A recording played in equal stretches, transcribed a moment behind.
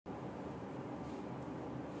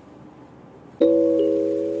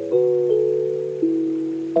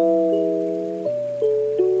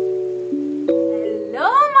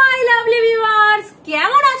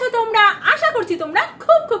কেমন আছো তোমরা? আশা করছি তোমরা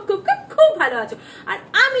খুব খুব খুব খুব খুব ভালো আছো, আর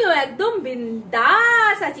আমিও একদম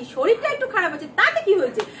বিন্দাস আছি। শরীরটা একটু খারাপ আছে, তাতে কি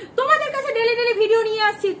হয়েছে? তোমাদের কাছে ডেলি ডেলি ভিডিও নিয়ে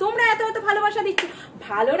আসছি, তোমরা এত এত ভালোবাসা দিচ্ছ।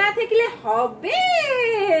 ভালো না থাকলে হবে?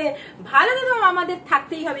 ভালো তো আমাদের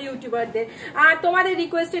থাকতেই হবে ইউটিউবারদের, আর তোমাদের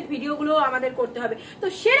রিকোয়েস্টেড ভিডিওগুলো আমাদের করতে হবে। তো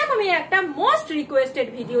সেরকমই একটা মোস্ট রিকোয়েস্টেড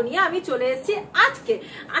ভিডিও নিয়ে আমি চলে এসেছি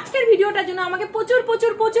আজকের ভিডিওটার জন্য আমাকে প্রচুর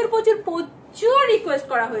প্রচুর প্রচুর প্রচুর প্রচুর রিকোয়েস্ট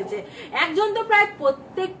করা হয়েছে। একজন তো প্রায়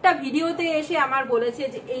প্রত্যেকটা ভিডিওতে এসে আমার বলেছে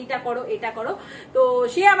যে এইটা করো এটা করো। তো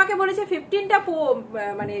সে আমাকে বলেছে 15টা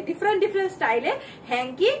মানে ডিফারেন্ট ডিফারেন্ট স্টাইলে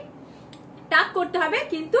হ্যাঙ্কি টাক করতে হবে,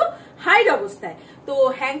 কিন্তু হাইড অবস্থায়। তো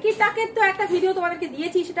হ্যাঙ্কি টাকের তো একটা ভিডিও তোমাদেরকে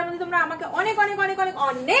দিয়েছি, সেটার মধ্যে তোমরা আমাকে অনেক অনেক অনেক অনেক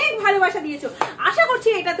অনেক ভালোবাসা দিয়েছো। আশা করছি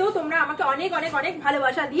এটাতেও তোমরা আমাকে অনেক অনেক অনেক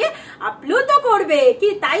ভালোবাসা দিয়ে আপলোডও করবে, কি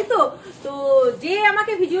তাই তো? তো যে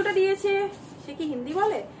আমাকে ভিডিওটা দিয়েছে সে কি হিন্দি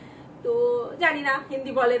বলে? তো জানি না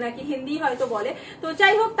হিন্দি বলে নাকি, হিন্দি হয়তো বলে। তো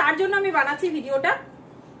যাই হোক, তার জন্য আমি বানাচ্ছি ভিডিওটা।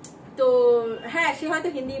 तो है সে হয়তো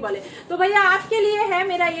হিন্দি বলে। तो भैया आपके लिए है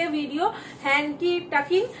मेरा ये वीडियो हैंकी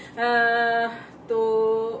टकिंग। तो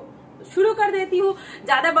शुरू कर देती हूँ,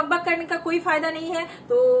 ज्यादा बकबक करने का कोई फायदा नहीं है।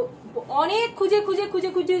 तो অনেক খুঁজে খুঁজে খুঁজে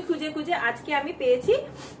খুঁজে খুঁজে খুঁজে আজকে আমি পেয়েছি।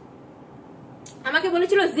 আমাকে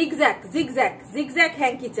বলেছিল জিগজ্যাগ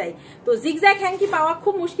হ্যাঙ্কি চাই। তো জিগজ্যাগ হ্যাঙ্কি পাওয়া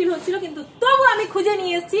খুব মুশকিল হচ্ছিল, কিন্তু তবু আমি খুঁজে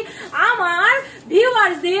নিয়ে এসেছি আমার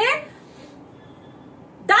ভিউয়ার্সদের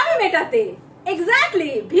দাবি মেটাতে।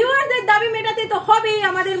 এক্স্যাক্টলি, ভিউয়ারদের দাবি মেটাতে তো হবেই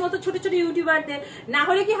আমাদের মতো ছোট ছোট ইউটিউবারদের। না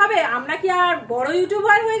হলে কি হবে? আমরা কি আর বড়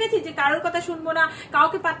ইউটিউবার হয়ে গেছি যে কারোর কথা শুনবো না,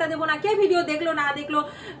 কাউকে পাত্তা দেবো না, কে ভিডিও দেখলো না দেখলো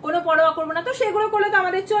কোনো পরোয়া করবো না? তো সেগুলো করলে তো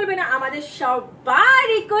আমাদের চলবে না। আমাদের সবার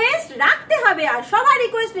রিকোয়েস্ট রাখতে হবে, আর সবার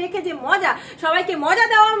রিকোয়েস্ট রেখে যে মজা, সবাইকে মজা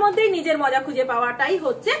দেওয়ার মধ্যেই নিজের মজা খুঁজে পাওয়াটাই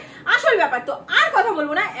হচ্ছে আসল ব্যাপার। তো আর কথা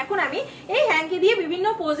বলবো না, এখন আমি এই হ্যাঙ্কি দিয়ে বিভিন্ন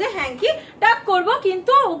পোজে হ্যাঙ্কি টাক করবো,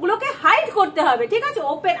 কিন্তু ওগুলোকে হাইড করতে হবে, ঠিক আছে?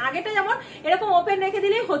 ওপেন, আগেটা যেমন এরকম ওপেন রেখে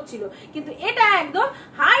দিলেই হচ্ছিল, কিন্তু এটা একদম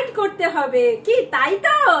হাইড করতে হবে, কি তাই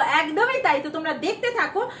তো? একদমই তাই। তো তোমরা দেখতে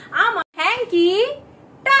থাকো আমার হ্যাঙ্কি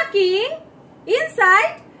টাকিং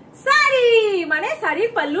ইনসাইড সারি, মানে শাড়ির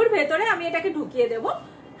পাল্লুর ভেতরে আমি এটাকে ঢুকিয়ে দেব,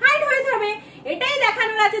 হাইড হয়ে যাবে, এটাই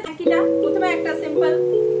দেখানোর আছে। হ্যাঙ্কিটা প্রথমে একটা সিম্পল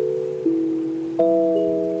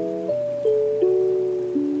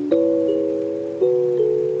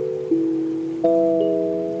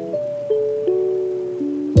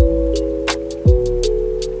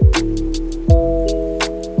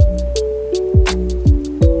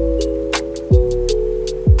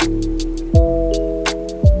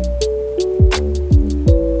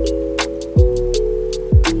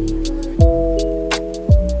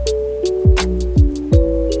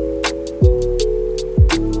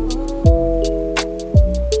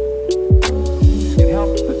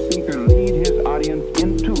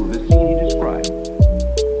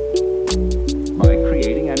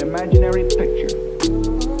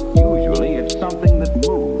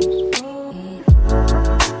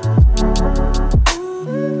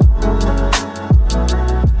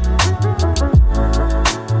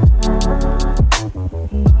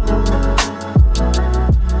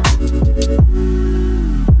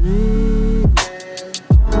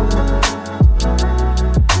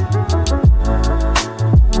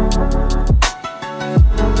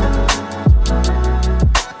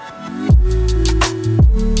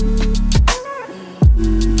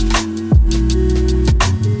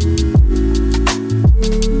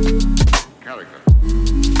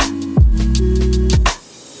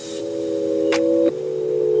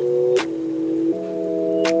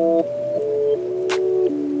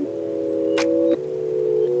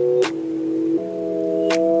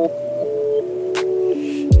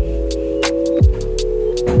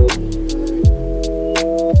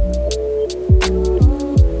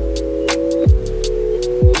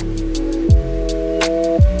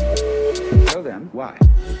Why?